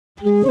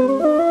रातिको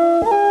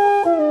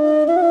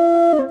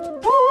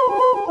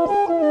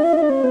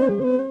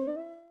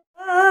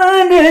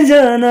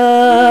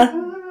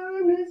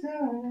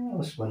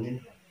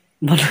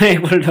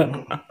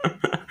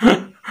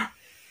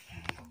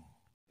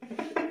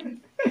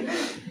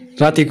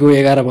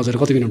 11 बजेर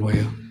कति मिनट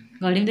भयो?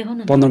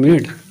 15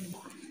 मिनट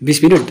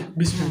 20 मिनट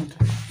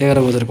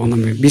 11 बजेर 15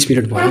 मिनट 20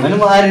 मिनट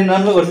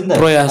भयो।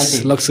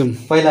 प्रयास लक्ष्म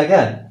पहिला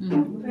क्या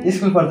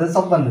स्कुल पढ्दा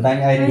सबभन्दा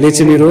दामी आइरन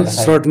लेचे मेरो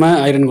सर्टमा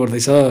आइरन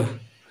गर्दैछ।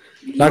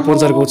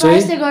 लाटपन्चरको चाहिँ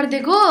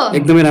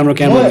एकदमै राम्रो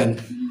क्यामराम्यान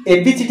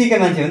एबी चिटीका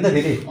मान्छे हो नि त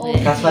फेरि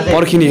खासमा चाहिँ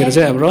पर्खिनेहरू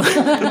चाहिँ हाम्रो।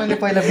 मैले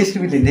पहिला 20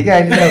 रुपैयाँ लिन्थेँ कि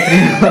अहिले फ्री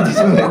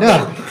दिन्छु हैन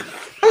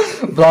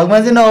भ्लगमा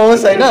चाहिँ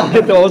नहोस् हैन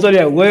त्यो औसरी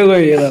गयो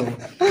यता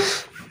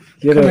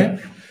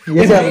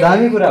यो चाहिँ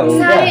दामी कुरा हो।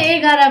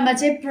 11:30 मा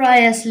चाहिँ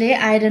प्रयासले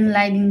आइरन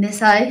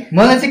लगाइदिँदैछ है।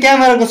 मलाई चाहिँ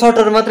क्यामेराको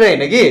सटरहरू मात्रै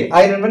हैन कि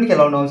आइरन पनि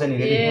खेलाउन आउँछ नि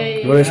फेरि।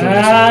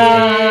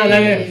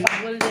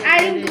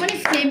 आइरनको पनि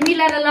फ्लेम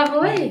मिलाएर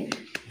लगाऊ है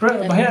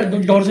भैया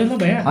डर छैन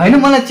भैया हैन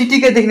मलाई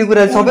चिटिकै देख्ने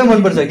कुरा सबै मन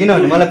पर्छ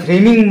किनभने मलाई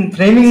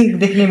फ्रेमिङ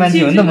देख्ने मान्छे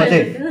हो नि त म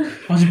चाहिँ।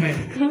 हजुर भैया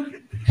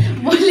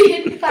बोली नि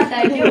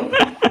पटाइयो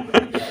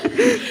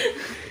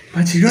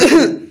पछि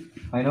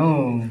हैन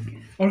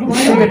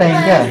अर्को टाइम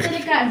क्या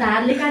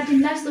धारले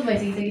काटिन्छ जस्तो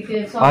भइसक्यो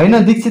त्यो हैन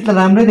दीक्षित त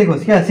राम्रै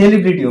देखोस् क्या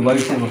सेलिब्रिटी हो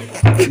भविष्यको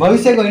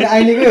हैन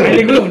अहिलेकै हो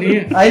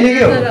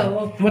अहिलेकै हो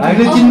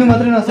हामीले चिन्नु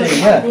मात्रै नसक्यो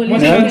क्या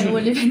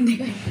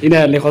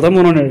यिनीहरूले खतम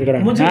बनाउने कुरा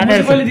म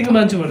चाहिँ कहिलेदेखि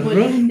मान्छु भन्नु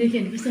ब्रो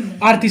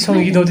आरतीसँग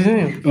गीत आउँथ्यो नि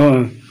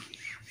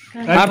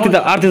आरती त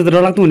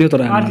डरलाग्दो हुने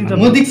तर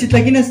म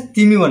दीक्षितलाई किन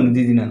तिमी भन्नु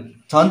दिदिन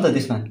छ नि त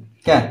त्यसमा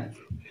क्या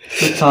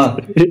छ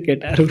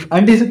केटाहरू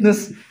आन्टी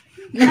सुत्नुस्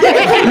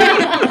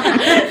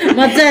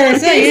मजा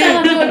आएछ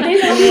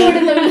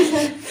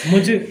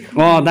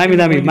दामी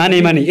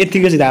माने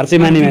यतिको चाहिँ धार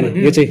चाहिँ माने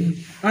यो चाहिँ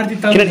आरती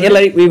किनभने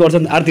यसलाई उयो गर्छ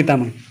नि आरती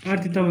तामाङ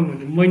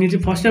भन्ने मैले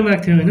चाहिँ फर्स्ट टाइम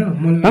राख्थेँ होइन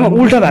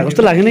उल्टा भएको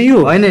जस्तो लागेन यो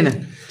होइन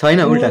छैन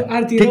उल्टा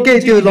ठिकै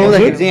त्यो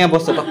लाउँदाखेरि चाहिँ यहाँ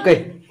बस्छ टक्कै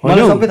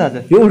मलाई सबै थाहा छ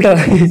यो उल्टा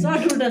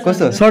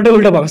कस्तो सर्टै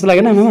उल्टा भएको जस्तो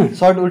लागेन मामा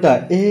सर्ट उल्टा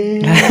ए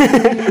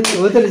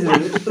हो त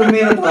यत्रो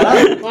मेहनत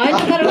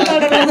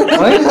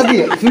होइन साथी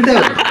उल्टा हो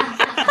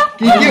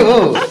के हो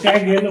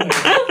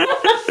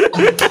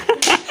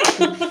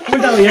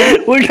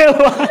उल्टा हो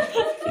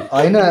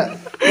होइन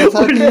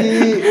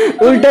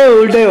उल्टै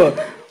हो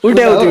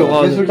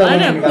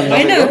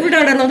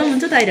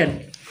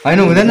होइन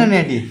हुँदैन नि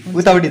आन्टी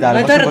उताउति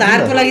धार तर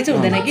धारको लागि चाहिँ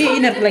हुँदैन कि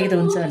यिनीहरूको लागि त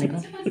हुन्छ भनेको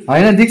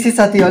होइन दीक्षित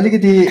साथी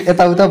अलिकति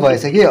यताउता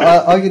भएछ कि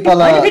अघि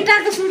तल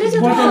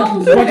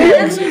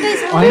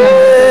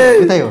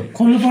उतै हो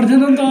खोल्नु पर्दैन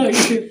नि त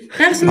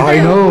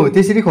होइन हौ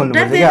त्यसरी खोल्नु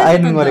पर्छ क्या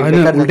आइरन गरेको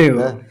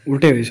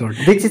उल्टै हो सर्ट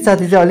दीक्षित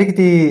साथी चाहिँ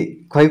अलिकति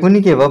खै कुनि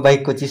के भयो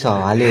बाइकको चिसो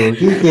हाल्यो हो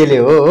कि केले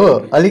हो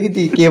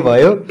अलिकति के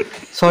भयो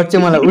सर्ट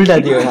चाहिँ मलाई उल्टा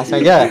दियो खासमा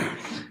क्या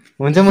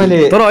हुन्छ मैले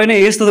तर होइन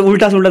यस्तो त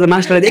उल्टा त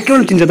मास्टरले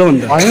एकैपल्ट चिन्छ त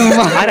भन्दा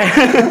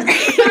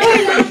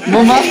म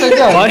मास्टर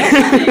चाहिँ होइन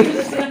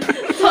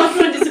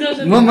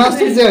म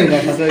मास्टर चाहिँ होइन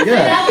खासमा क्या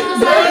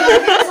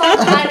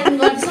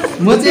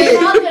म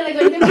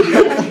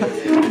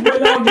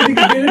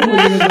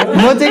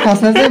चाहिँ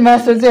खासमा चाहिँ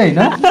मास्टर चाहिँ होइन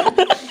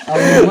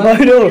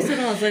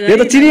यो त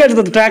चिनिहाल्छ त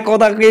ट्र्याक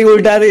कता केही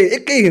उल्टा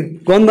एकै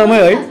गन्धमै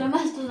है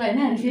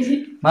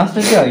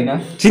मास्टर चाहिँ होइन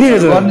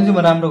चिनिहाल्छ गर्नु चाहिँ म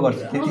राम्रो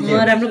गर्छु त्यति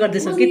चाहिँ राम्रो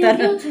गर्दैछौ कि तर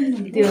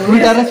त्यो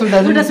उल्टा र सुल्टा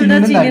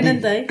चिनेन नि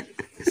त है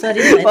सरी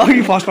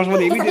अघि फर्स्टमा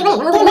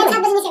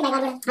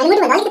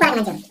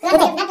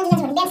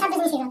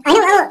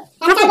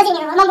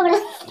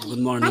गुड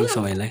मर्निङ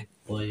सबैलाई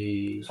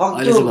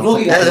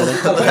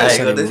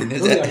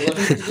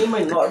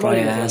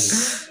प्रयास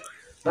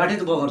 2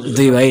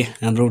 भाइ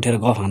हाम्रो उठेर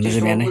गफ हान्दैछ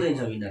बिहानै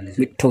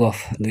मिठो गफ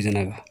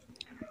दुईजनाको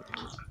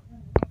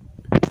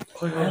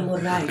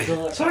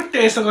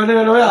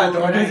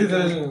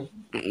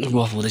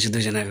गफ हुँदैछ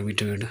दुईजनाको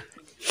मिठो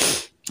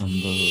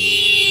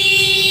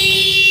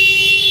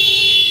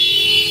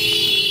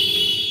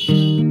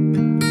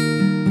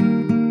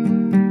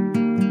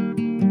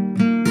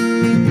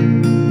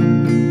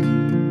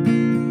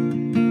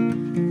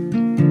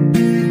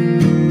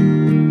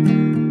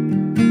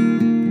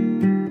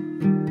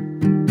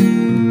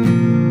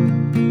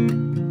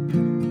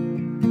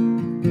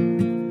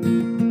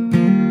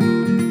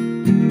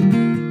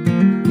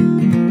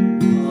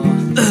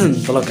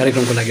तल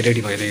कार्यक्रमको लागि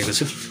रेडी भइरहेको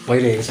छु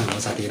भइरहेको छ हाम्रो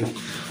साथीहरू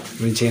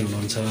रिन्चेन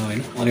हुनुहुन्छ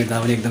होइन अनिल दा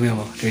पनि एकदमै अब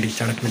रेडी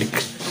चाडकमिडिक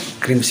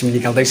क्रिम सिम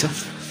निकाल्दैछ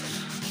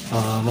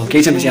अब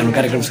केही समयपछि हाम्रो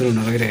कार्यक्रम सुरु हुन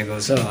गइरहेको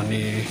छ अनि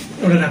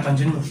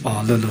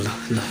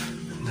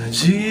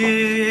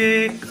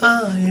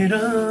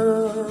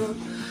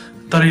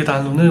तर यो त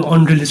हाल्नु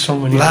अनरिलिज सङ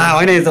भने ला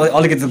होइन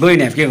अलिकति गयो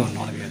नि के गर्नु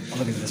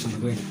अलिकति त्यसमा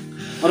गयो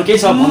अरू केही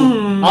छ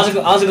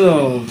आजको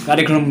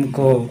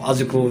कार्यक्रमको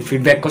आजको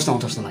फिडब्याक कस्तो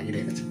आउँछ जस्तो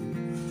लागिरहेको छ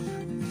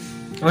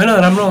होइन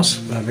राम्रो आउँछ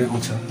राम्रै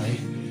आउँछ है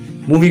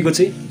मुभीको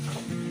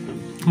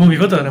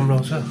त राम्रो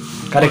आउँछ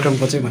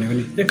कार्यक्रमको चाहिँ भनेको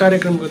नि यो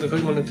कार्यक्रमको त खै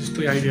मलाई त्यस्तो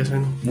आइडिया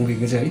छैन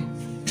मुभीको चाहिँ है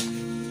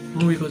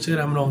मुभीको चाहिँ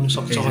राम्रो आउनु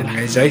सक्छ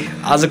है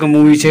आजको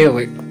मुभी चाहिँ अब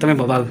एकदमै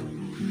बवाल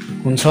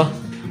हुन्छ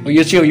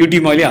यो चाहिँ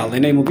युट्युबमा अहिले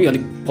हाल्दैन यो मुभी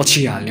अलिक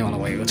पछि हाल्ने वाला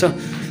भएको छ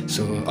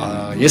सो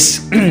यस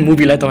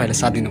मुभीलाई तपाईँहरूले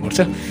साथ दिनुपर्छ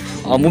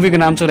मुभीको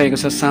नाम चाहिँ रहेको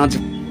छ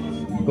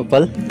साँझको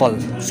पल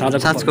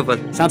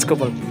साँझको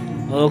पल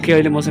ओके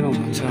अहिले मसँग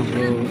हुनुहुन्छ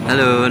हाम्रो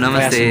हेलो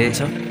नमस्ते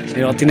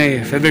मेरो अति नै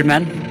फेभरेट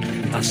म्यान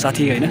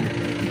साथी होइन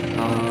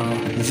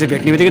चाहिँ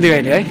भेट्ने बित्तिकै थियो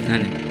अहिले है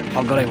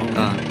हक गराइ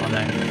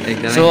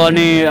भयो सो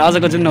अनि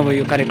आजको जुन अब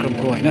यो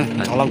कार्यक्रमको होइन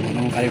झलक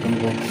भनौँ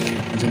कार्यक्रमको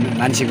जुन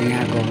मान्छेको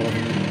यहाँको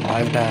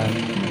एउटा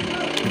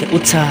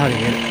उत्साह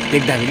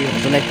देख्दाखेरि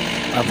हजुरलाई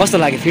कस्तो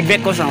लाग्यो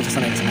फिडब्याक कस्तो आउँछ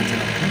सुनाएको छ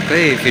मान्छेलाई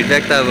खै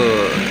फिडब्याक त अब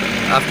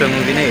आफ्टर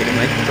मुभी नै हेरौँ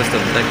है कस्तो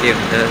हुन्छ के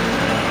हुन्छ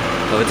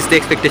अब त्यस्तो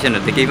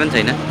एक्सपेक्टेसनहरू त केही पनि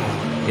छैन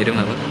हेरौँ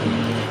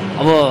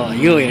अब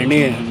यो हेर्ने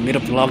मेरो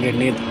भ्लग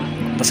हेर्ने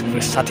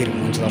साथीहरू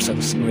हुनुहुन्छ दर्शक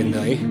गोविन्द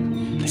है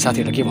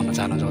साथीहरूलाई के भन्न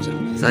चाहनुहुन्छ हजुर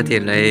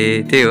साथीहरूलाई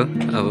त्यही हो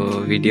अब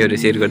भिडियोहरू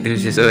सेयर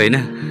गरिदिनुहोस् यसो होइन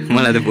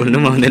मलाई त बोल्नु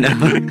पनि आउँदैन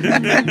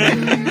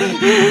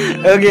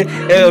ओके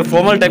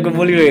फर्मल टाइपको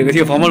बोलिरहेको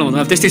थियो फर्मल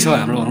भन्दा त्यस्तै छ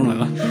हाम्रो भनौँ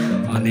न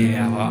अनि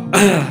अब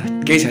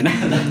केही छैन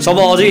सब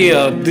अझै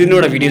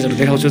 2-3वटा भिडियोजहरू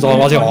देखाउँछु त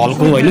अझै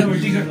हलको होइन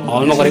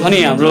हलमा गरेको अनि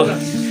हाम्रो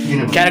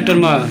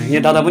क्यारेक्टरमा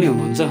यहाँ दादा पनि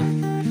हुनुहुन्छ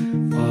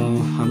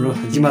हाम्रो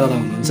जिम्मा दादा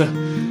हुनुहुन्छ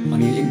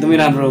अनि एकदमै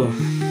राम्रो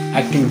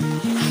एक्टिङ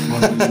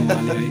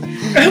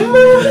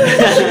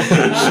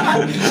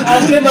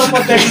किन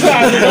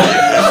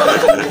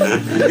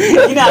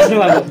हाँस्नु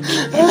भएको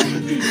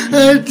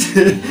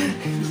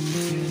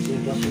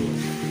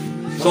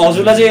सो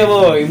हजुरलाई चाहिँ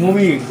अब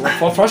मुभी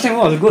फर्स्ट टाइम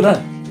हो हजुरको त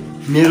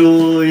मेरो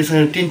यसमा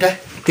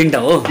तिनवटा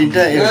हो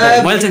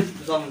मैले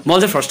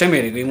चाहिँ फर्स्ट टाइम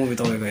हेरेको यो मुभी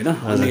तपाईँको होइन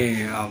अनि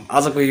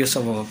आजको यस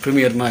अब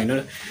प्रिमियरमा होइन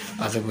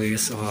आजको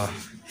यस अब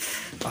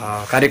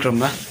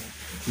कार्यक्रममा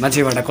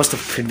मान्छेबाट कस्तो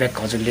फिडब्याक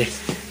हजुरले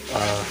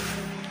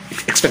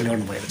एक्सपेक्ट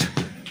गर्नुभएको छ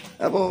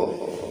अब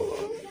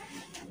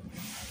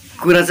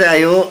कुरा चाहिँ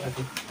आयो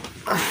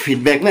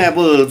फिडब्याकमा अब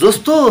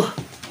जस्तो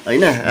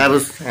होइन अब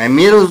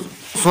मेरो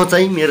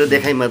सोचाइ मेरो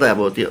देखाइमा त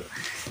अब त्यो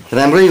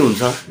राम्रै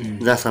हुन्छ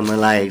जहाँसम्म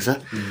लागेको छ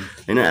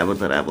होइन अब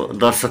तर अब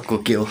दर्शकको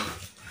के हो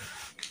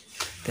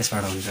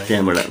त्यसबाट हुन्छ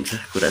त्यहाँबाट हुन्छ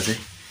कुरा चाहिँ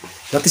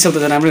जतिसक्दो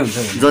चाहिँ राम्रै हुन्छ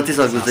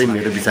जतिसक्दो चाहिँ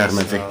मेरो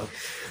विचारमा चाहिँ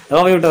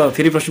अब एउटा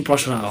फेरि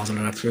प्रश्न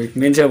हजुरलाई राख्छु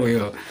मेन चाहिँ अब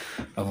यो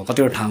अब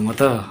कतिवटा ठाउँमा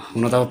त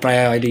हुन त अब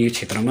प्रायः अहिले यो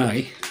क्षेत्रमा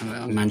है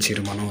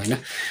मान्छेहरू भनौँ होइन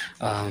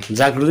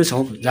जागरुक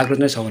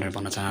नै छ भनेर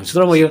भन्न चाहन्छु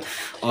तर अब यो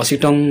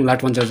सिटोङ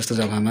लाटपन्चर जस्तो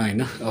जग्गामा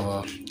होइन अब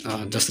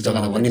जस्तो जग्गा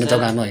त भन्दिनँ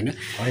जग्गामा होइन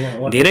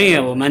धेरै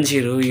अब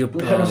मान्छेहरू यो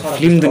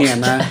फिल्म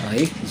दुनियाँमा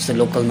है जस्तै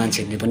लोकल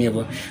मान्छेहरूले पनि अब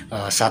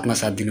साथमा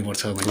साथ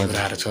दिनुपर्छ भन्ने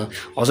कुराहरू छ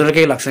हजुरलाई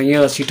के लाग्छ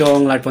यो सिटोङ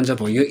लाटपन्चर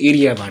भयो यो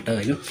एरियाबाट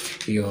होइन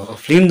यो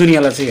फिल्म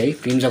दुनियाँलाई चाहिँ है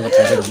फिल्म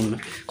जगतलाई चाहिँ भनौँ न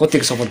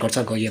कतिको सपोर्ट गर्छ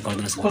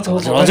गर्दैन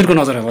हजुरको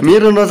नजरमा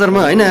मेरो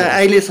नजरमा होइन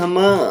अहिलेसम्म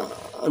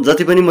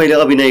जति पनि मैले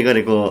अभिनय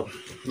गरेको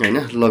होइन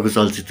लघु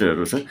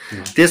चलचित्रहरू छ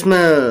त्यसमा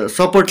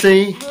सपोर्ट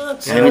चाहिँ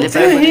हामीले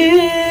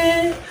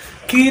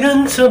किरण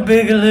छ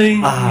बेग्लै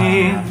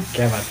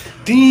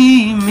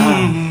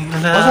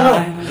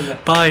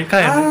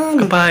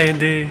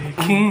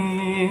पाएदेखि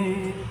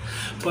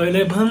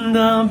पहिले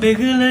भन्दा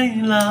बेग्लै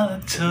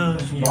लाग्छ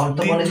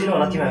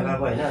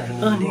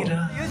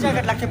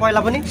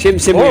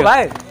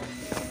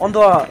अन्त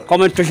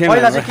कमेन्ट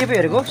पहिला चाहिँ के पो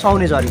हेरेको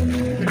साउने झरी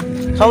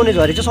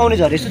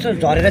चाहिँ यस्तो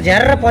झरेर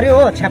झ्यारेर पऱ्यो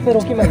हो छ्याप्पै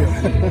रोक्यो मैले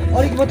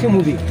अलिक पो थियो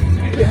मुभी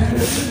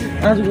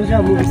आजको चाहिँ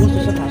अब मुभी कस्तो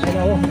छ थाहा छैन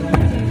हो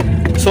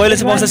सो अहिले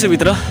चाहिँ बस्दैछु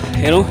भित्र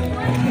हेरौँ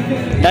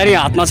डायरी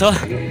हातमा छ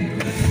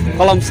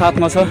कलम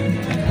साथमा छ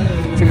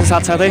त्यो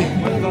साथसाथै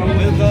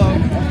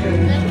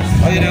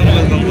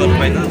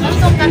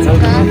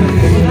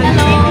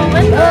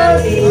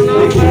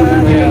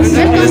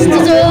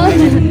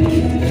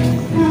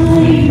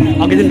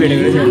अघि दिन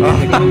भेटेको रहेछ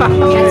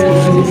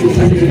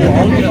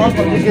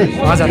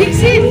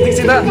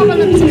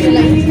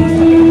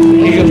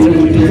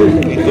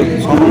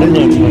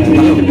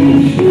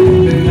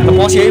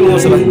पछि है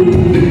मसलाई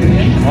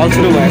हल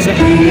सुरु भएछ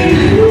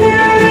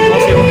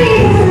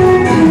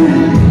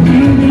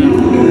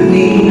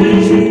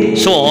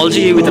सो हल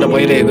चाहिँ यो भित्र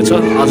भइरहेको छ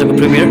आजको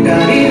प्रिमियर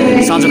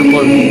साँझको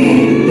पल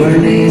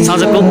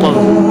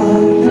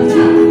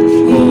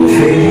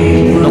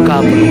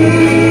लोकार्पण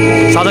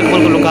साँझको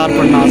पलको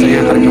लोकार्पणमा आज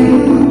यहाँ कार्यक्रम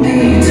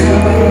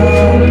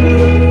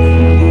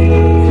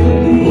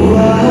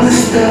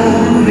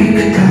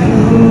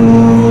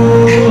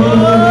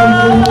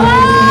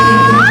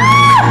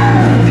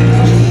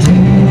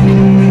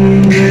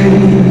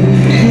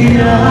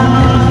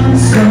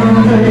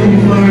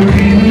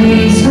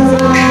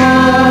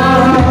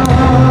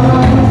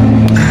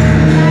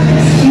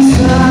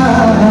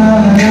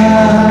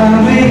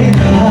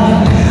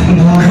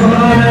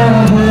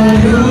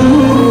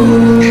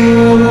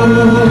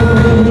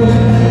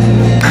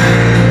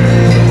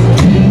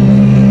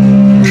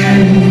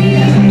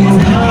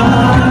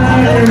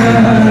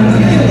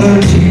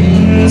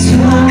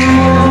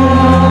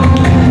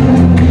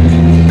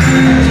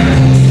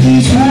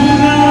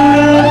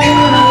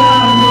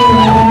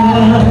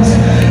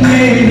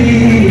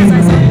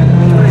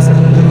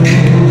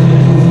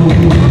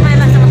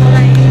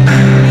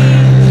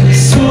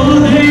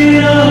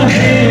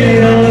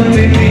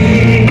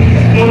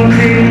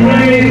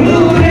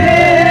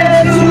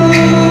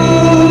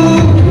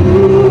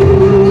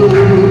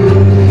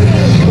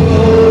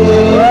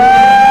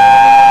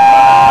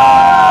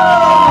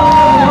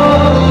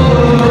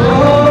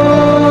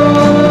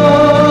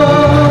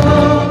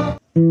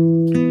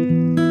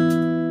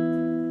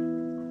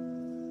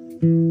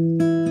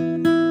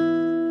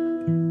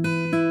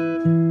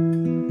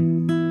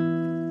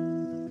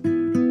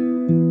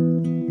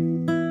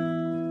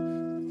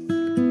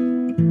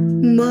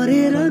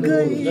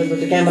तपाईँको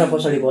त्यो क्यामेरा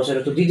पछाडि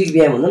बसेर त्यो दिदीको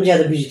बिहा भन्दा पनि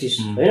ज्यादा बिजी थिइस्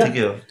होइन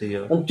ठिकै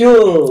हो अनि त्यो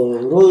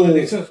रोल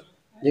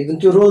एकदम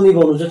त्यो रोल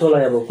निभाउनु चाहिँ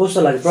तँलाई अब कस्तो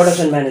लाग्यो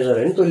प्रडक्सन म्यानेजर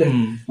होइन तैँले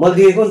मैले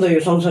देखेको नि त यो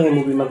सँगसँगै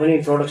मुभीमा पनि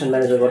प्रडक्सन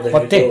म्यानेजर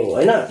गर्दाखेरि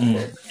होइन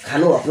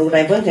खानु हप्नुको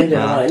टाइम पनि थिएन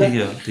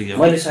होइन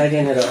मैले सायद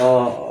यहाँनिर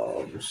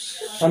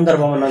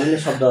सन्दर्भमा नमिल्ने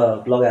शब्द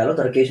लगाइहाल्यो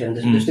तर केही छैन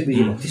त्यस्तै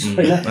बिजी भएको थिएँ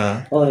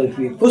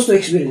होइन कस्तो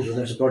एक्सपिरियन्स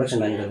हुँदो रहेछ प्रडक्सन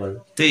म्यानेजर गर्नु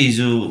त्यही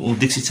हिजो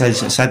दीक्षित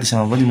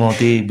साथीसँग पनि म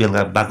त्यही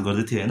बेलुका बात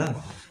गर्दै थिएँ होइन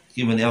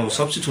किनभने अब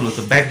सबसे ठुलो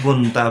त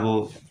ब्याकबोन त अब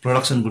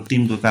प्रडक्सनको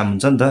टिमको काम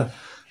हुन्छ नि त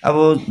अब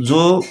जो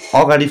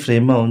अगाडि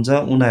फ्रेममा हुन्छ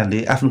उनीहरूले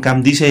आफ्नो काम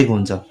दिइसकेको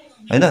हुन्छ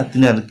होइन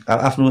तिनीहरू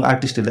आफ्नो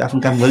आर्टिस्टहरूले आफ्नो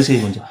काम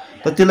गरिसकेको हुन्छ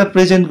तर त्यसलाई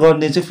प्रेजेन्ट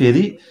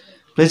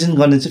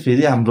गर्ने चाहिँ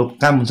फेरि हाम्रो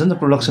काम हुन्छ नि त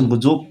प्रोडक्सनको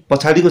जो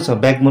पछाडिको छ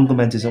ब्याकबोनको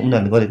मान्छे छ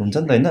उनीहरूले गरेको हुन्छ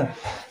नि त होइन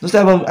जस्तै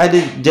अब अहिले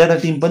ज्यादा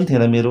टिम पनि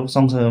थिएन मेरो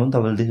सँगसँगै पनि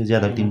तपाईँले देख्यो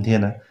ज्यादा टिम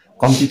थिएन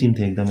कम्ती टिम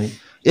थियो एकदमै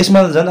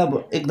यसमा त झन् अब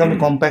एकदमै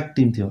कम्प्याक्ट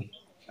टिम थियो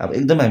अब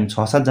एकदमै हामी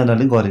 6-7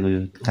 जनाले गरेको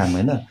यो काम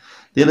होइन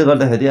त्यसले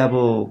गर्दाखेरि अब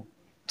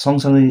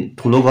सँगसँगै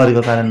ठुलो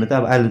गरेको कारणले त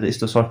अब अहिले त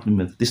यस्तो सर्ट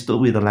फिल्महरू त्यस्तो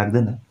उयो त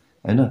लाग्दैन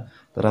होइन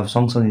तर अब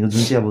सँगसँगैको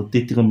जुन चाहिँ अब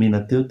त्यतिको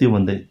मिहिनेत थियो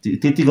त्योभन्दा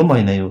त्यतिको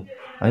पनि होइन यो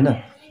होइन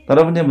तर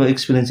पनि अब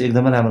एक्सपिरियन्स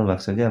एकदमै राम्रो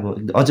भएको छ कि अब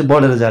अझै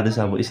बढेर जाँदैछ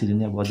अब यसरी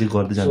नै अब अझै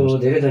गर्दै जान्छ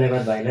धेरै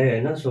धन्यवाद भाइलाई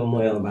होइन सो म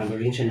हाम्रो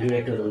रिन्सेन्ट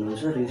डिरेक्टर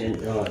हुनुहुन्छ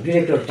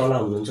डिरेक्टर तल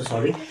हुनुहुन्छ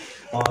सरी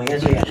यहाँ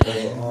चाहिँ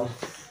हाम्रो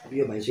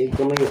यो भाइ चाहिँ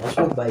एकदमै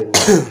हस्मुख भाइ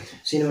हुनुहुन्छ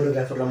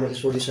सिनेमाटोग्राफरलाई मैले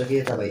सोधिसकेँ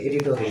यता भाइ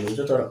एडिटर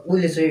हुनुहुन्छ तर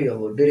उसले चाहिँ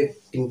अब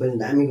डिरेक्टिङ पनि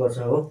दामी गर्छ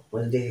हो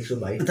मैले देखेको छु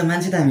भाइ त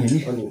मान्छे दामी हो नि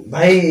अनि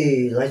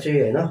भाइलाई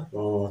चाहिँ होइन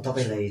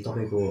तपाईँलाई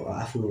तपाईँको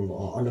आफ्नो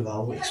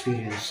अनुभव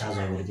एक्सपिरियन्स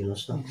साझा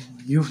गरिदिनुहोस् न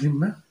यो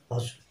फिल्ममा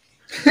हजुर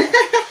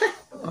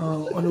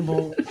अनुभव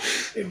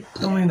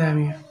एकदमै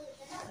दामी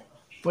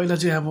पहिला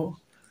चाहिँ अब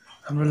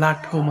हाम्रो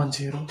लाटको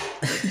मान्छेहरू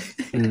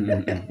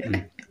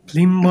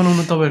फिल्म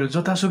बनाउनु तपाईँहरू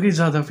जतासुकै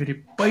जाँदा फेरि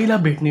पहिला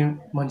भेट्ने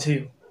मान्छे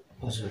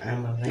हो हजुर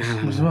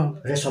बुझ्नुभयो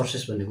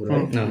रिसोर्सेस भन्ने कुरा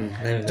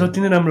जति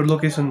नै राम्रो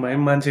लोकेसन भयो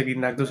मान्छे घिन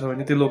लाग्दो छ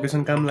भने त्यो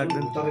लोकेसन काम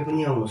लाग्दैन तपाईँ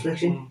पनि आउनुहोस् ल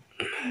एकछिन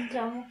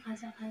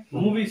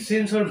मुभी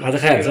सेन्सर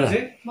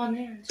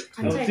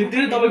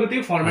त्यो तपाईँको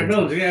त्यही फर्मेटमै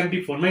हुन्छ कि एमपी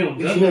फोनमै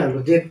हुन्छ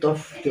हाम्रो डेप्थ अफ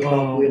त्यो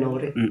उयो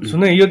नगरे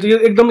सुन यो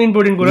एकदम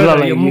इम्पोर्टेन्ट कुरा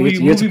यो मुभी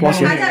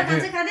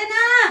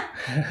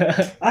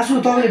आसु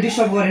तपाईँले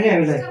डिस्टर्ब गरे नि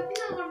हामीलाई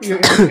यो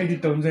एडिट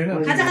त हुन्छ हैन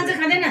खाजा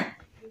खाँदैन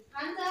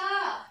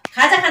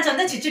खाजा खान्छ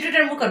भने त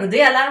छिटो मुखहरू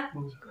धुइहाला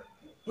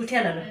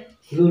उठिहाल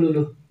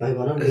लु भाइ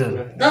भन न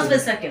 10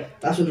 बजिसक्यो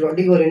आसु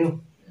रेडी गरे नि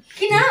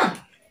किन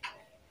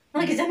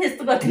मलाई के जाने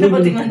यस्तो गर्दिन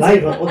पति मान्छे भाइ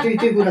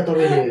त्यो कुरा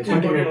तपाईले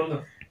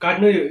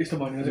काट्नु यस्तो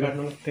भन्नु चाहिँ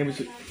काट्नु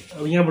त्यसपछि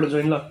अब यहाँबाट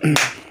जोइन ल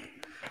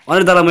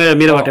अनि तर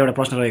मेरोबाट एउटा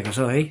प्रश्न रहेको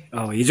छ है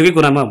हिजोकै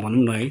कुरामा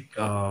भनौँ न है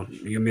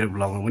यो मेरो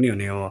ब्लगमा पनि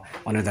हुने हो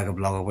अनुदाको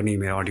ब्लगमा पनि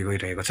मेरो अडियो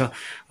गइरहेको छ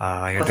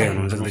हेर्दै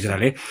हुनुहुन्छ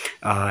दुईजनाले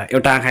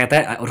एउटा आँखा यता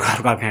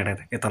अर्को आँखा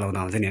यता लगाउँदा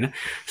हुन्छ नि होइन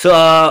सो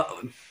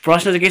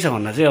प्रश्न चाहिँ के छ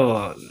भन्दा चाहिँ अब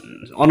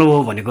अनुभव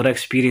भन्ने कुरा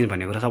एक्सपिरियन्स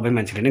भन्ने कुरा सबै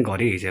मान्छेले नै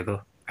गरे हिजोको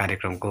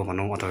कार्यक्रमको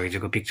भनौँ अथवा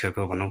हिजोको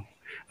पिक्चरको भनौँ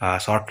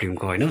सर्ट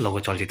फिल्मको होइन लघु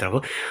चलचित्रको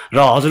र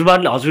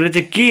हजुरले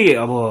चाहिँ के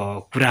अब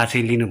कुरा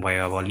चाहिँ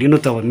लिनुभयो अब लिनु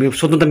त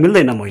सोध्नु त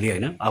मिल्दैन मैले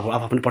होइन अब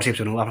आफ्नो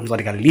पर्सेप्सन हो आफ्नो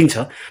तरिकाले लिन्छ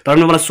तर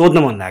मलाई सोध्न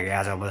मन लाग्यो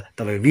आज अब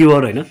तपाईँ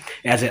भ्युवर होइन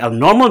एज अब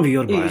नर्मल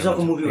भ्युवर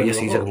हिजोको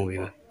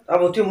मुभीमा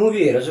अब त्यो मुभी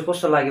हेरेर चाहिँ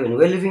कस्तो लाग्यो भने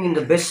way living in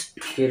the best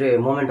के अरे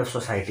मोमेन्ट अफ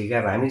सोसाइटी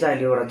क्या अब हामी चाहिँ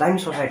अहिले एउटा दामी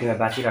सोसाइटीमा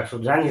बाँचिरहेको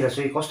छौँ जहाँनिर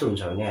चाहिँ कस्तो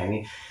हुन्छ भने हामी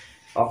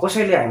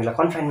कसैले हामीलाई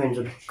कन्फाइनमेन्ट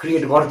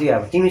क्रिएट गरिदियो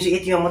अब तिमी चाहिँ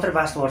यतिमा मात्रै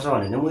बाँच्नुपर्छ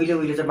भनेर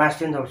उहिले चाहिँ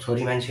बाँच्थ्यो नि त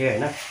छोरी मान्छे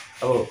होइन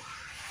अब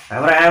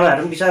हाम्रो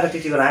आमाहरू पनि बिचरा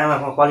त्यति बेला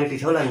आमाको क्वालिटी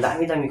थियो होला नि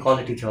दामी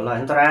क्वालिटी थियो होला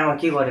होइन तर आमा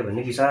के गर्यो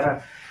भने बिचरा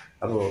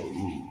अब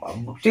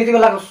त्यति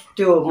बेलाको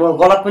त्यो म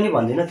गलत पनि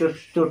भन्दिनँ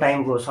त्यो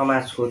टाइमको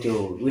समाजको त्यो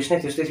उयस नै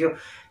त्यस्तै थियो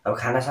अब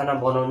खानासाना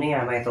बनाउने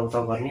आमा यताउता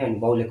गर्ने अनि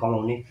बाउले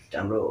कमाउने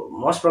हाम्रो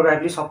मोस्ट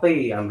प्रोभाब्ली सबै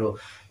हाम्रो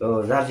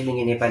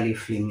दार्जिलिङे नेपाली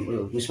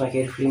फिल्म उयसमा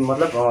के फिल्म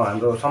मतलब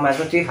हाम्रो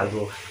समाजमा त्यही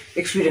खालको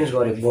एक्सपिरियन्स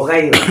गरे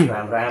भोगाइयो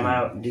हाम्रो आमा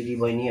दिदी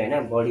बहिनी होइन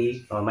बडी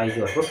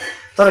माइजूहरूको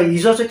तर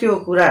हिजो चाहिँ त्यो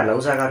कुराहरूलाई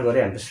उजागर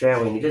गरे हाम्रो श्रेया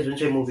बहिनीले जुन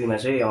चाहिँ मुभीमा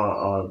चाहिँ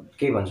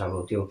के भन्छ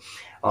अब त्यो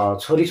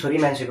छोरी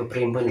मान्छेको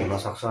प्रेम पनि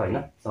हुनसक्छ होइन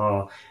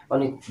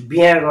अनि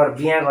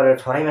बिहा गरेर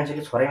छोरी मान्छे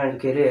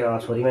के अरे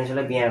छोरी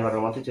मान्छेलाई बिहा गरेर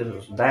मात्रै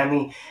त्यो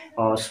दामी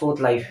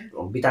स्मुथ लाइफ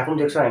बिताएको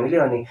पनि देख्छौँ हामीले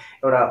अनि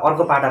एउटा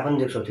अर्को पाटा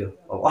पनि देख्छौँ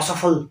त्यो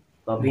असफल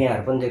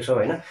बिहाहरू पनि देख्छौँ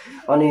होइन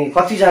अनि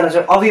कतिजना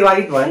चाहिँ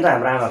अविवाहित भयो नि त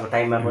हाम्रो आमाको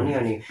टाइममा पनि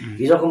अनि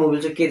हिजोको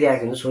मुभीले चाहिँ के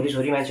देखाएको हुन्छ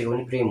छोरी मान्छेको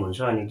पनि प्रेम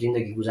हुन्छ अनि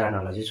जिन्दगी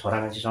गुजार्नलाई चाहिँ छोरा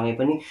मान्छेसँगै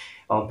पनि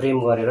प्रेम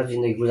गरेर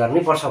जिन्दगी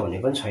गुजार्नै पर्छ भन्ने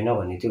पनि छैन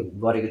भन्ने त्यो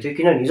गरेको थियो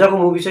किनभने हिजोको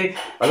मुभी चाहिँ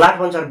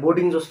लाटपन्चार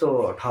बोर्डिङ जस्तो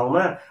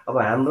ठाउँमा अब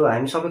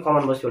हामी सबै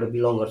कमान बस्तीबाट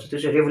बिलङ गर्छ त्यो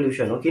चाहिँ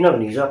रेभोल्युसन हो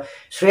किनभने हिजो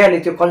श्रेयाले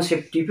त्यो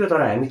कन्सेप्ट टिप्यो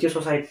तर हामी त्यो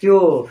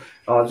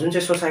जुन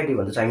चाहिँ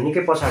सोसाइटीभन्दा चाहिँ हामी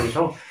निकै पछाडि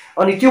छौँ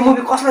अनि त्यो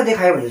मुभी कसलाई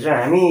देखायो भने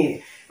चाहिँ हामी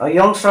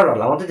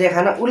यङ्स्टरहरूलाई मात्रै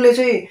देखाएन उसले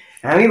चाहिँ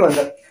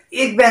हामीभन्दा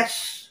एक ब्याच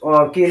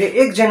के अरे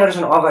एक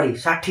जेनेरेसन अगाडि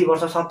 60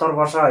 वर्ष 70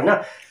 वर्ष होइन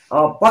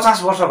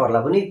 50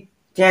 वर्षहरूलाई पनि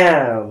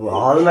त्यहाँ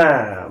हलमा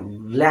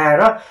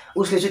ल्याएर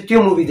उसले चाहिँ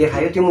त्यो मुभी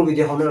देखायो त्यो मुभी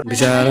देखाउनु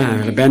बिचरा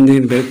हामीलाई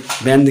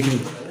बिहानदेखि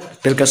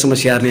बेलुकासम्म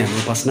स्याहार्ने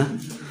हाम्रो बस्न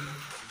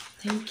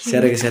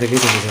स्याहारेकै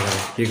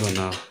के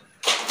गर्नु अब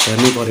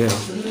हेर्नै पऱ्यो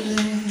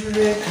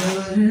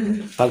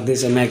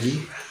पाक्दैछ म्यागी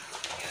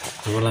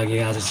हाम्रो लागि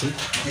आज चाहिँ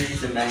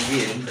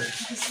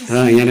र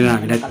यहाँनिर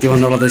हामीलाई त्यो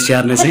नलाउँदा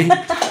स्याहार्ने चाहिँ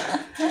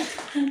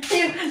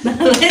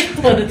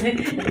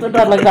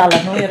डरलाग्दो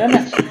हालतमा हेर न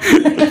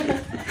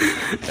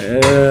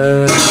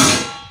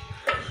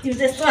तिमी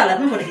त्यस्तो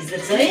हालतमा फोटो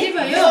खिच्दैछ है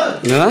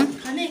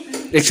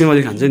एकछिन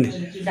मैले खान्छु नि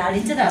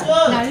ढालिन्छ त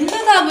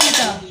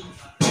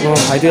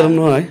खाइदिएर न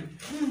है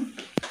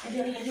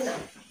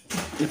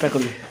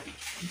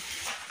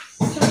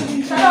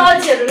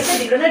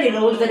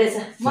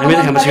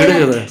हामीले खानु छिटो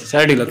थियो त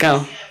साह्रै ढिलो कहाँ हो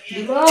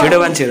छिटो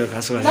मान्छेहरू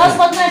खास गरेर 10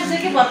 बज्न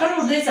आँटिसक्यो भर्खर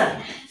उठ्दैछ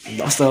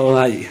 10 त हो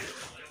भाइ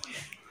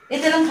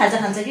यतिले पनि खाजा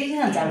खान्छ के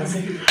खान्छ अब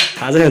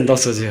खाजा खानु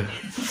 10 बजी हो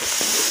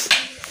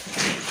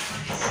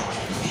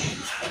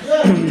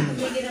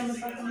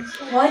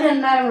होइन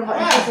नराम्रो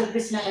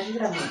बेसी नखाएको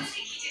राम्रो हुन्छ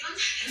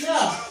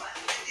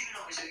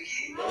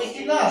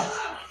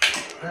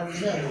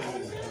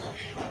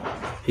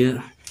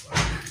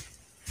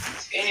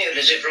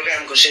यिनीहरूले चाहिँ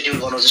प्रोग्रामको सेड्युल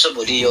बनाउँदैछ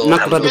भोलि यो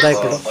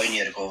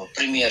बहिनीहरूको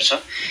प्रिमियर छ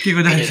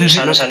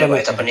सानो सानो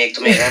भए तापनि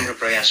एकदमै राम्रो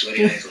प्रयास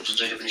गरिरहेको हुन्छ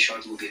जहिले पनि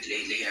सर्ट मुभीहरूले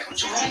लेखिरहेको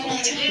हुन्छ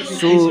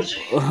सो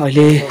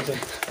अहिले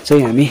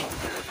चाहिँ हामी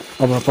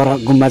अब पर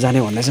गुम्बा जाने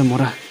भन्दैछ म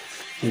र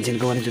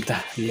इन्जिनको पनि जुत्ता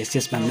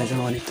यस बान्दैछ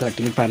अनि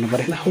क्लटिङ पार्नु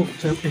परेन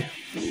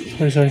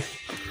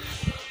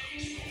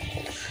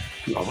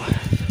अब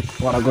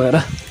पर गएर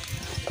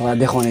तपाईँलाई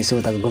देखाउनेछु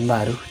उताको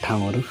गुम्बाहरू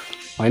ठाउँहरू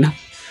होइन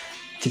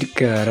चिटिक्क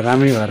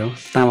राम्रै भएर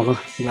तामाको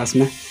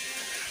ग्लासमा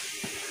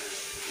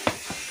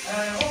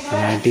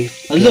आन्टी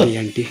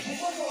आन्टी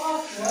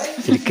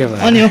चिटिक्क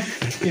भयो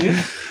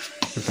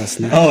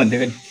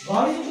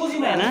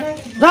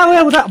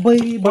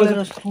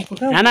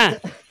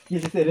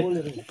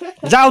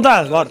जाऊ त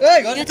घर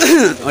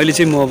अहिले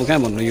चाहिँ म अब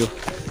कहाँ भन्नु यो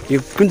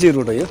कुन चाहिँ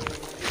रोड हो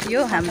यो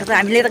हाम्रो त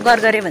हामीले त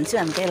गरगरे भन्छौँ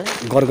हामी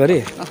त्यसलाई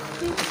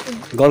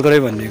गरगरे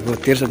भनेको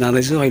तेर्सो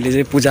जाँदैछु अहिले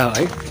चाहिँ पूजा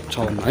है 6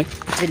 है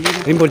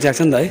रिम्पोर्ट चाहिँ आएको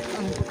छ नि त है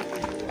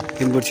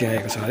रिम्पोर्ट चाहिँ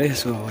आएको छ अरे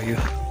सो यो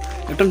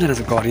एकदम छैन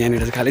घर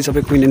यहाँनिर चाहिँ खालि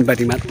सबै क्विन एन्ड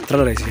पार्टी मात्र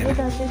रहेछ यहाँनिर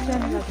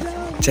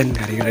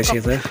जानकारी रहेछ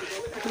त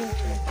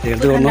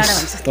हेर्दै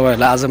गर्नुहोस्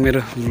तपाईँहरूलाई आज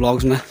मेरो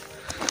भ्लग्समा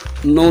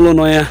नौलो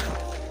नयाँ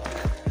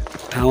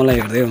ठाउँलाई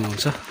हेर्दै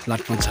हुनुहुन्छ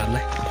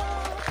लाटपन्चारलाई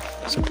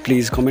सो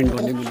प्लिज कमेन्ट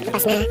गर्ने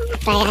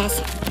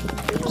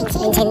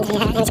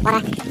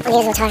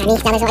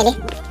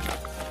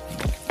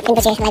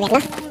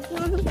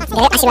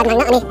आशीर्वाद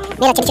माग्न अनि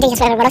मेरो छिटो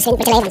सब्सक्राइबरबाट सुन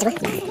पछि लाग्यो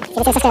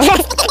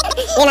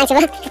भन्छु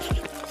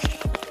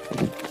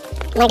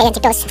म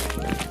छिटो होस्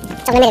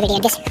चल्नु मेरो भिडियो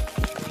हेर्दैछु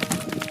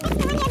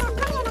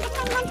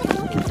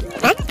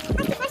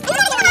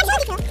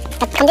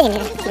कम्ती दिनु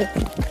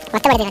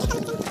भत्ता बढ्दै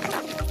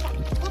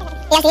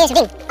गरे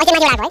सुटिङ अहिले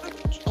माथि आएको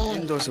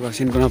है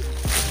सिन्कोना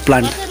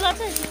प्लान्ट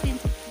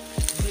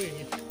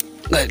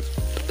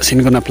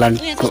सिन्कोना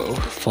प्लान्टको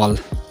फल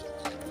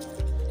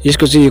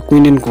यसको चाहिँ यो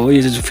क्विनेनको हो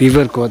यो चाहिँ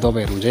फिभरको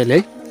दबाईहरू हुन्छ यसले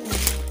है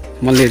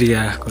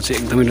मलेरियाको चाहिँ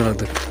एकदमै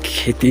डरलाग्दो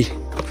खेती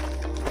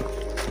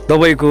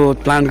दबाईको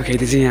प्लान्टको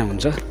खेती चाहिँ यहाँ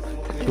हुन्छ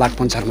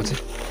लाटपन्चारमा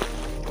चाहिँ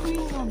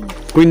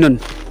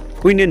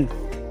क्विनेन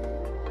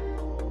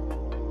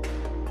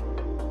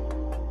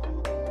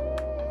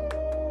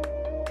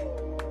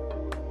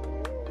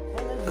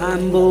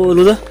आम्बो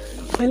लु त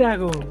कहिले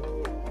आएको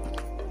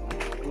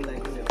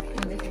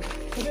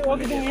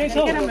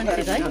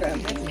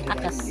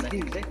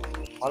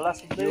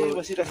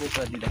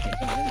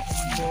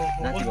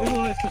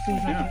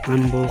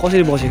आम्बो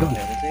कसरी बसेको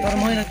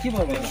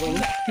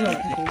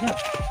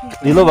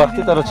ढिलो भएको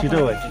थियो तर छिटो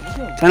भयो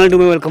च्यानल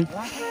टुमा वेलकम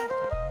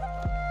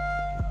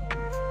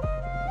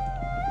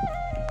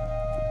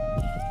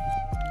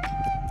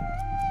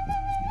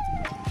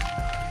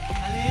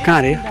कहाँ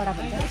अरे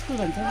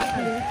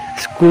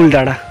स्कुल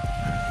डाँडा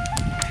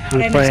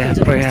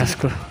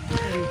प्रयासको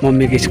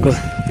मम्मीको स्कुल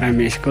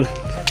प्राइमेरी स्कुल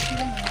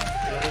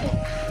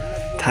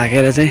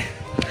थाकेर चाहिँ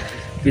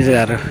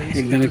बिचराहरू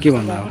एकदमै के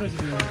भन्नु अब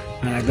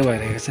लाग्दो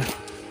भइरहेको छ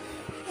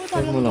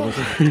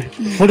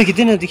फोटो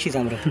खिच्दैन दीक्षित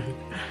हाम्रो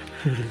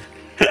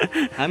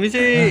हामी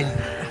चाहिँ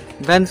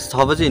बिहान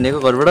 6 बजी हिँडेको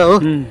घरबाट हो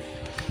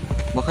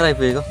भर्खर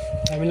आइपुगेको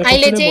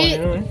अहिले चाहिँ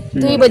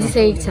 2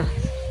 बजिसकेको छ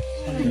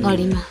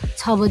घडीमा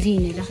 6 बजी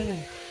हिँडेर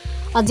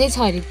अझै छ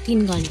अरे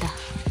 3 घन्टा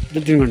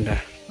 3 घन्टा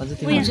अझै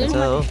 3 घन्टा छ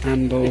हो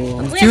आम्बो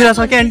चिउरा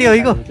सक्यो आन्टी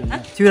होइको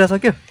चिउरा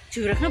सक्यो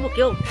चिउरा खानु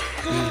बोक्यो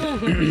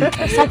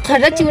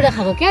सक्खर चिउरा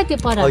खाएको क्या त्यो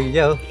पर अघि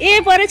क्या हो ए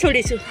पर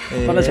छोडेछु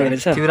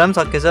चिउरा पनि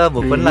सकेछ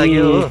भोक पनि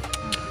लाग्यो हो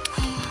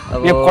अब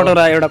यो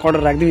एउटा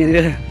कटोरा राख्दिउँ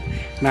यहाँनिर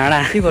भाँडा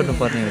के गर्नु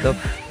पर्ने हो त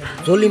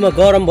झोलीमा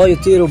गरम भयो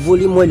तेरो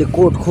बोली मैले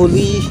कोट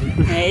खोली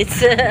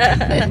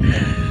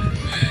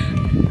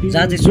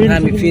जाँदैछु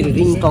हामी फेरि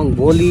रिङटङ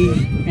भोलि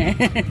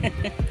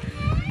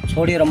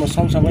छोडेर म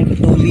सँगसँगैको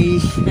टोली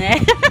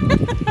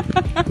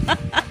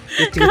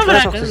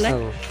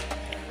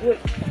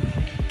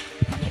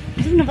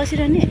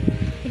बसिरहने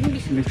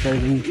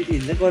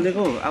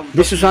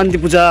विश्व शान्ति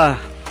पूजा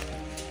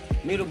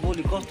मेरो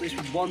बोली कस्तो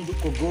स्पिड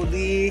बन्दुकको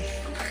गोली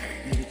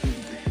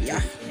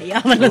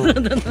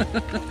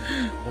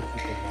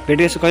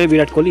भेटेको छ कहिले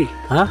विराट कोहली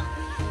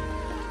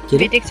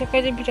भेटेको छ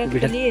कहिले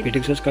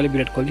भेटेको छ कहिले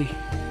विराट कोहली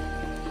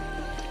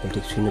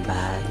भेटेको छुइनँ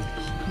भाइ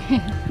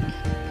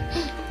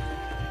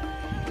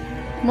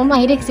ममा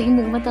हेरेको छ कि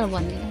मुखमा तर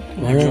भन्दैन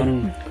भनौँ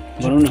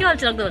न के हाल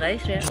लाग्दो होला है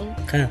श्रेया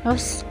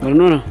होस्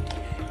भन्नु न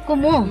को म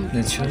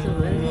अल्छी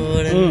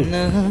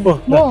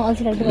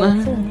लाग्दो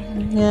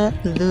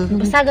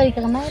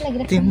सागरिकाको माया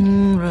लागिरहेको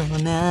तिम्रो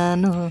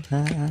नानो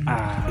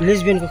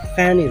लेस्बियनको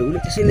कहानीहरू उसले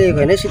त्यसै लेखेको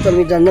होइन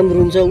शीतलमी जान्दा पनि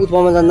रुन्छ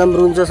उत्पमा जान्दा पनि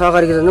रुन्छ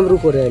सकारीको जान्दा पनि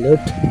रुख अरे अहिले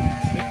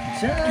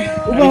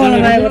उपमालाई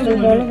माया गर्छ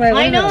उपमालाई माया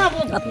होइन अब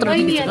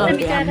बहिनीहरुलाई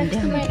बिचारा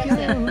त्यस्तो माया लाग्छ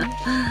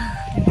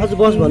अझ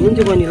बस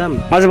भन्नुहुन्थ्यो बहिनीलाई पनि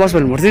अझ बस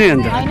भन्नु पर्थ्यो नि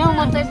अन्त होइन म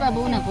चाहिँ अब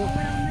उनीहरूको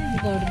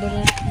घरबाट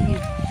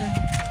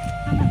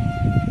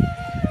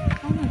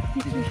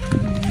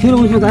तेरो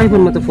उसमा त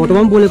आइफोनमा त फोटोमा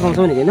पनि बोलेको आउँछ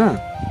भनेको होइन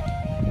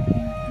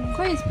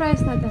खोइ प्राइस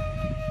त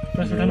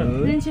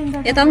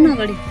यता आउन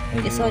अगाडि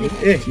ए सरी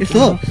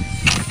यस्तो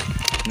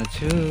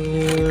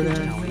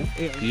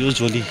यो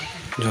झोली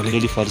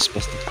झोली फरेस्ट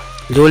बस्ती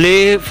झोले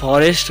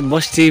फरेस्ट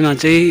बस्तीमा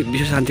चाहिँ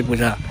विश्व शान्ति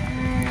पूजा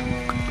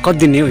कति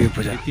दिन हो यो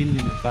पूजा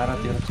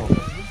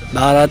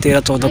 12,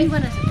 13,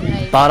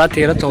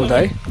 14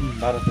 है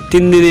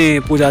 3 दिने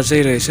पूजा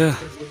चाहिँ रहेछ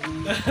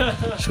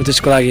सो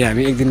त्यसको लागि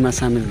हामी एक दिनमा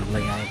सामेल हुनको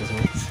लागि आएको छौँ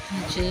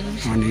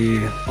अनि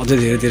अझै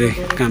धेरै धेरै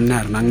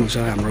कामनाहरू माग्नु छ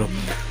हाम्रो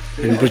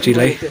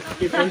रुचिलाई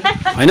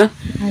होइन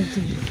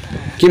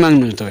के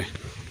माग्नुहुन्छ तपाईँ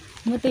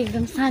म त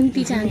एकदम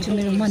शान्ति चाहन्छु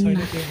मेरो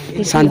मनमा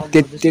शान्ति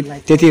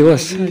त्यति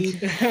होस्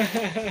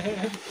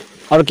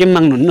अरू के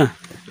माग्नुहुन्न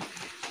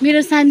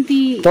मेरो शान्ति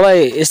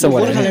तपाईँ यस्तो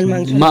भयो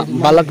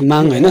बालक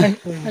माग होइन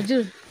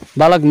हजुर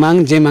बालक माग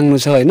जे माग्नु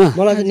छ होइन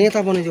मलाई चाहिँ नेता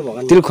बनाइदियो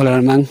भगवान् तिल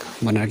खोलेर माग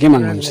भनेर के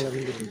माग्नुहुन्छ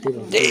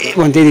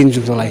भने त्यही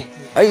दिन्छु तँलाई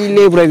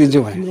अहिले पुऱ्याइदिन्छु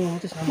भने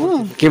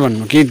के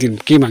भन्नु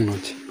के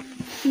माग्नुहुन्छ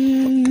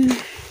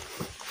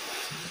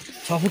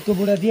 6 फुटको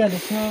बुढा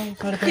दिइहालेको छ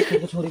 5.5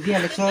 फुटको छोरी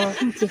दिइहालेको छ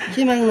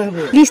के माग्नु अब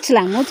लिस्ट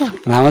लामो छ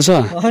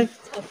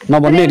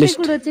नभन्ने लिस्ट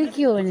कुरा चाहिँ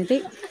के हो भने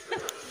चाहिँ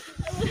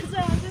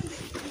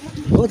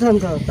हो त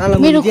अन्त ताला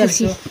मेरो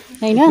खुसी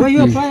हैन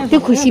त्यो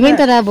खुसी पनि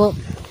तर अब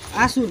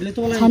आँसुहरूले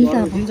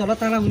तँलाई दिन्छ होला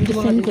ताला मुनि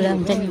कुरा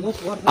हुन्छ नि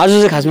आज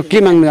चाहिँ खासमा के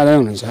माग्नु जाँदै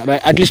हुनुहुन्छ अब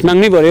एटलिस्ट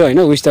माग्नै पर्यो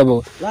होइन उस त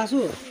अब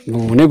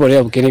हुनै पर्यो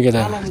अब किनकि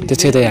त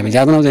त्यसै त हामी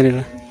जाँदैन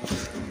त्यहाँनिर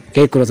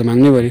केही कुरा त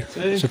माग्नै पर्यो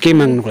सो के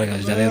माग्नुको लागि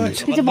हजुर जाँदै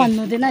हुनुहुन्छ त्यो चाहिँ भन्नु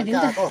हुँदैन नि त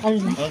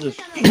अरूलाई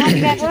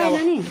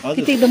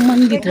त्यो त एकदम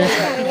मनभित्र छ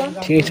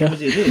ठिकै छ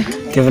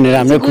त्यो पनि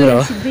राम्रै कुरा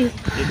हो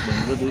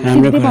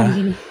राम्रो कुरा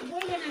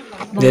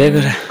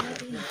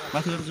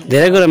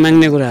धेरै कुरा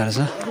माग्ने कुराहरू छ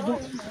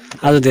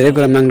आज धेरै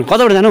कुरा माग्नु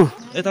कताबाट जानु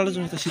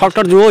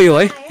फक्टर जो यो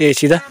है ए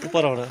सिधा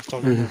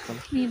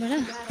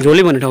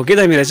झोली भन्ने ठाउँ के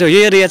दामी रहेछ यो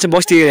एरिया चाहिँ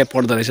बस्ती एरिया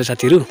पर्दो रहेछ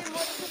साथीहरू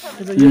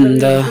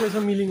अन्त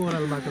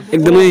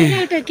एकदमै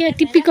एउटा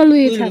टिपिकल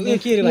उयो छ यो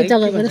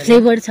जग्गाको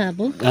फ्लेभर छ अब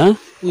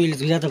उहिले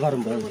झुजा त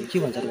गरम भयो के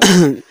भन्छ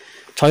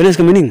छैन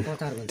यसको मिनिङ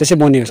त्यसै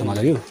बनिएको समाज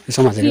हो यो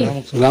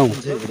समाजहरू गाउँ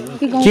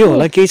के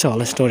होला केही छ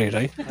होला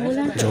स्टोरीहरू है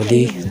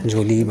झोली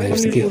भने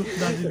जस्तो के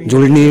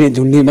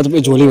झुल्ने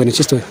मतलब झोली भने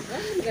यस्तो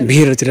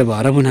भिरतिर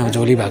भएर पनि अब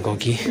झोली भएको हो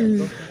कि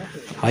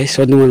है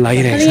सोध्नु मन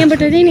लागिरहेको छ यहाँबाट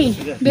चाहिँ नि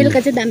बेलुका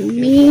चाहिँ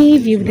दामी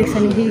भ्यू देख्छ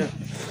नि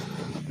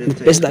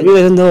यस्तो दामी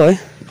रहेछ नि त है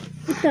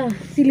उता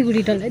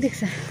सिलिगुडी डल्लै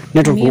देख्छ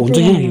नेटवर्क हुन्छ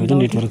कि यो त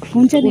नेटवर्क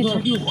हुन्छ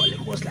नेटवर्क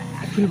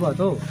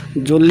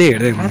जसले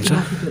हेर्दै हुनुहुन्छ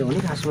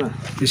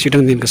यो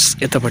सिटङदेखिको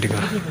यतापट्टिको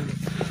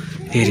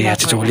एरिया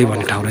चाहिँ झोली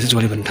भन्ने ठाउँ रहेछ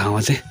झोली भन्ने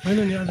ठाउँमा चाहिँ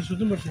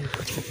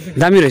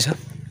दामी रहेछ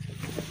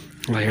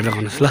ल हेर्दा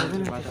भन्नुहोस् ल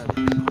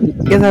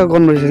यताको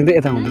कन्भर्सेसन चाहिँ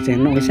यता हुँदा चाहिँ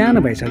हेर्नु सानो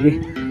भाइ छ कि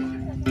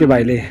त्यो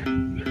भाइले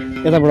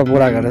यताबाट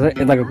बोरा गरेर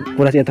यताको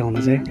कुरा चाहिँ यता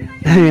हुँदा चाहिँ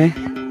दामी है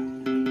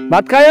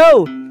भात खायो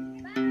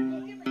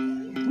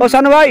ओ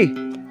सानो भाइ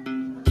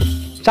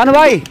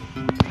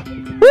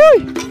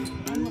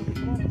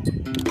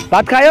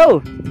भात खायो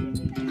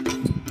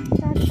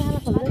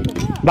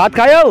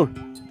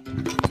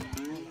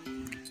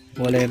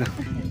बोलेन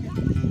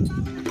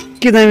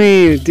के दामी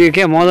त्यो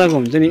क्या मजाको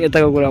हुन्छ नि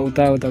यताको कुरा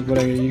उता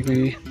कुरा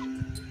कोही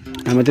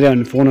हाम्रोतिर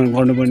भने फोनहरू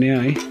गर्नुपर्ने है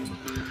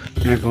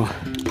यहाँको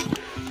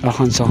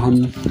रहन सहन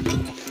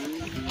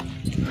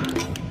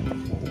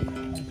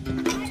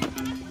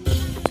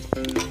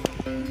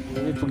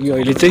पुग्यो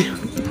अहिले चाहिँ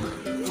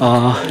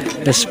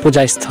यस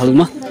पूजा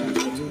स्थलमा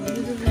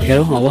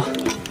हेरौँ अब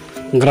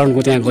ग्राउन्डको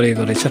त्यहाँ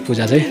गरेको रहेछ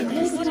पूजा चाहिँ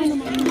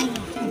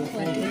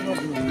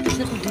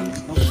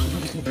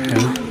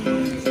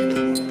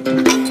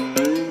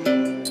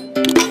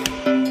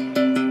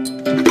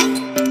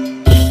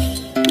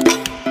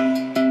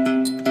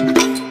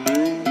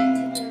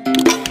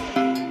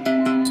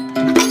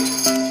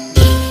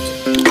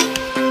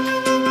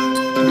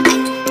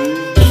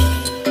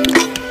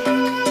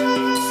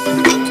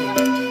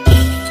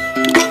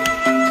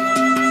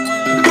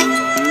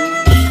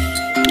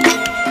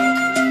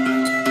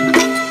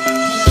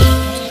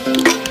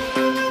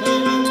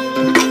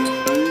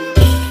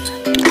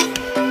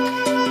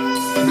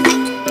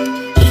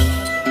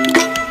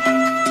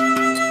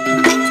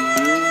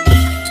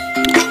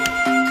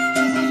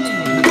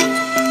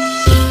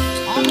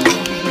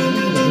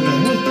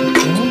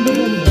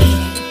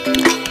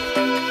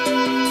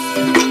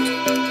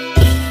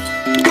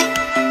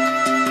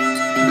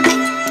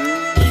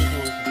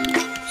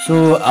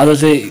आज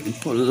चाहिँ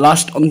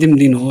लास्ट अन्तिम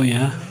दिन हो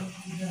यहाँ,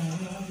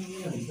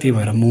 त्यही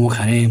भएर मोमो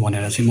खाने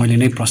भनेर चाहिँ मैले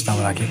नै प्रस्ताव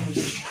राखेँ।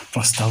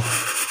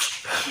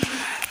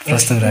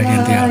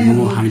 त्यहाँ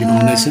मोमो हामीले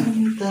बनाउँदैछौँ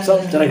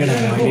सबजना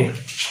केटाहरू अहिले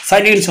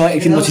साइलेन्ट छ,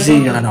 एकछिनपछि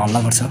चाहिँ यहाँ हल्ला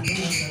गर्छ।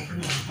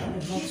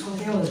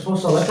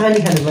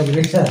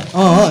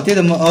 त्यही त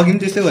म अघि पनि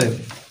त्यस्तै भयो।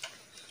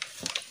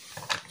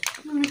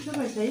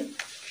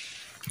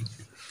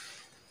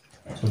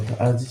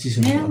 आज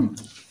चिसो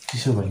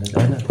भएन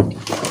होइन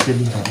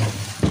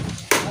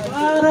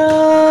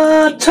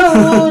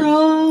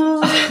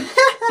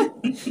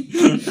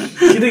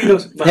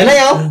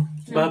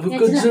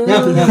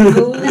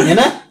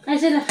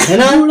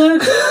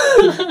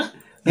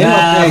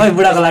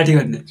बुढाको लाठी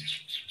भन्ने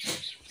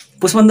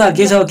पुष्पन दा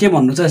के छ, के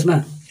भन्नु छ यसमा?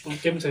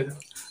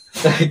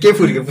 के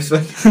फुर्क्यो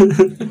पुष्पन?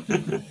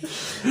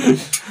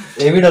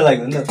 हेभी डर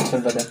लाग्यो नि त पुष्पन।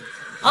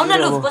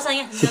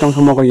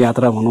 सिटोङसम्मको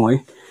यात्रा भनौँ है,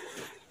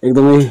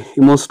 एकदमै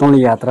इमोसनल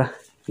यात्रा।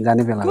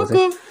 जाने बेलामा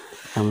चाहिँ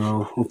हाम्रो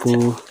उपु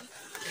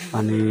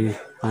अनि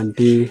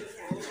आन्टी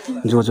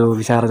जो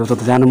विचार जो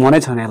त जानु मनै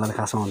छैन यसलाई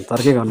खासमा भन्नु, तर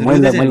के गर्नु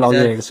मैले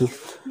लगिरहेको छु।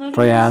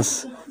 प्रयास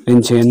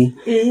पेन्सन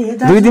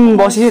 2 दिन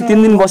बसेँ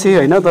 3 दिन बसेँ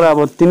होइन, तर अब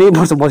 3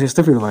 वर्ष बसे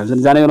जस्तो फिल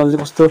भयो। जाने बेलामा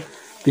चाहिँ कस्तो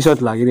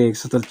विश्वास लागिरहेको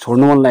छ, तर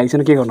छोड्नु मन लागेको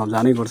छैन। के गर्नु, अब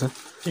जानै पर्छ,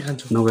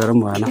 नगएर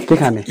पनि भएन। के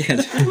खाने?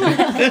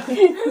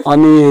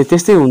 अनि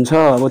त्यस्तै हुन्छ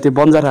अब, त्यो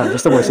बन्जाराहरू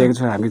जस्तो भइसकेको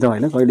छ हामी त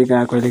होइन। कहिले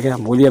कहाँ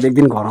भोलि अब एक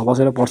दिन घरमा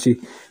बसेर पर्सि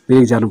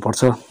बेग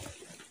जानुपर्छ।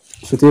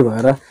 सो त्यही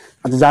भएर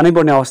आज जानै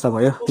पर्ने अवस्था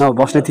भयो। नभए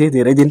बस्ने थिएँ,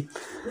 धेरै दिन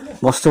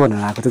बस्छु भनेर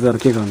आएको थियो, तर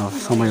के गर्नु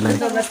समयलाई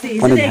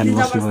पनि ध्यान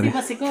बस्नु पऱ्यो।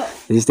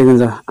 जस्तै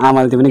हुन्छ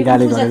आमाले त्यो पनि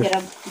गाली गर्यो।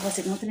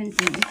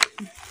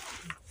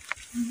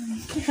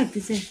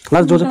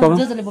 जो चाहिँ प्रब्लम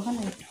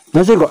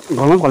म चाहिँ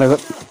घरमा फलेको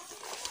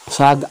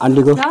साग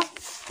आन्टीको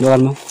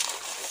दोकानमा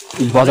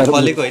बजार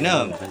फलेको होइन,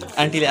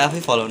 आन्टीले आफै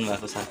फलाउनु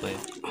भएको साग भयो।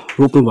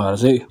 रोप्नु भएर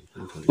चाहिँ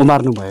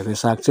उमार्नु भएको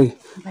साग चाहिँ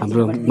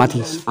हाम्रो माथि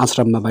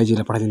आश्रममा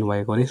बाइजीले पठाइदिनु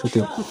भएको अरे। सो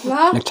त्यो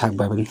एक छाक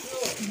भयो पनि।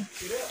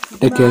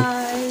 टेक केयर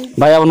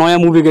भाइ। अब नयाँ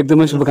मुभीको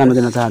एकदमै शुभकामना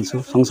दिन चाहन्छु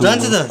सँगसँगै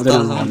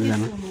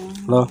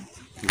ल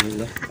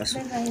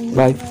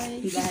भाइ।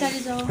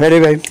 रेडी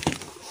भाइ?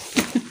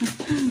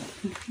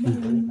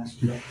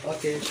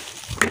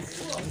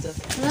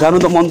 जानु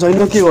त मन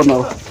छैन, के गर्नु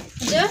अब।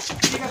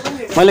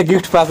 मैले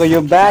गिफ्ट पाएको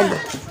यो ब्याग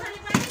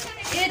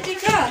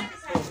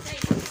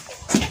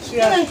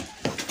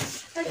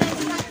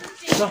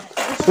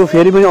त्यो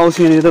फेरि पनि आउँछु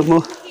यहाँनिर त म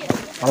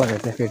अलग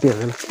हेर्दै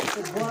केटीहरू।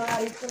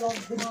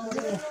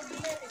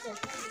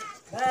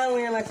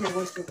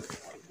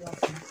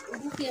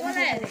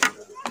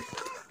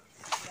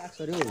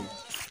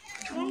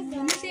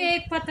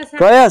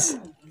 प्रयास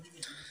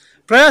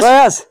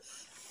प्रयास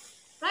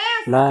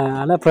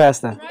ला प्रयास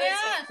त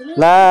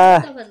ला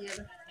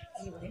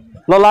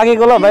ल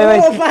लागेको ल भाइ भाइ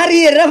पारी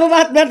हेरेर म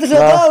बात मार्दैछु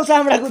त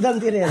सामडाको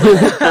दमतिर